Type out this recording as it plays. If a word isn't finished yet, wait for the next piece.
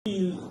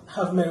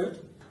have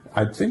merit?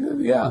 I think,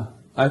 yeah,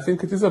 I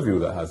think it is a view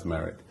that has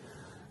merit.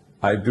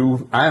 I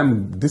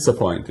am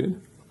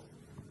disappointed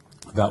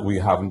that we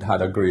haven't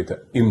had a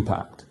greater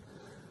impact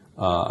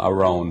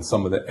around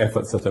some of the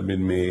efforts that have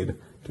been made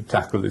to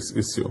tackle this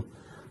issue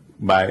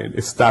by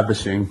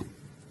establishing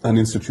an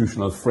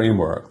institutional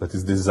framework that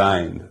is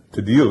designed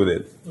to deal with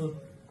it.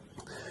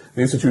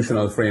 The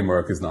institutional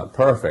framework is not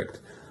perfect,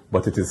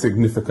 but it is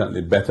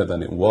significantly better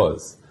than it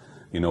was.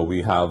 You know,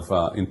 we have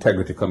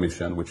Integrity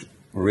Commission, which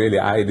really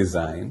I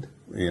designed.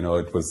 You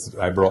know,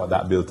 I brought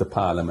that bill to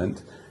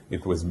Parliament.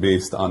 It was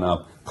based on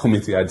a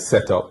committee I'd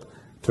set up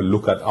to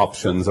look at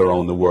options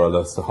around the world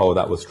as to how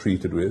that was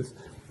treated with.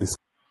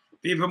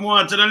 People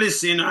want to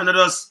listen and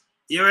just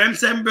hear him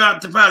send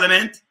brought to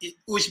Parliament,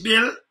 which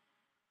bill?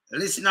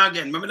 Listen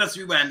again. Remember, let's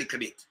rewind a little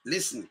bit.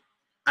 Listen.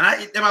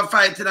 And them are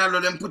fighting and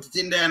let them put it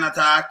in there and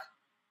attack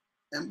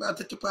and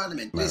brought it to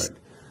Parliament. Listen.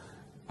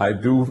 I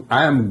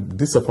am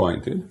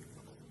disappointed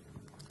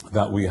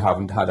that we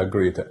haven't had a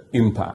greater impact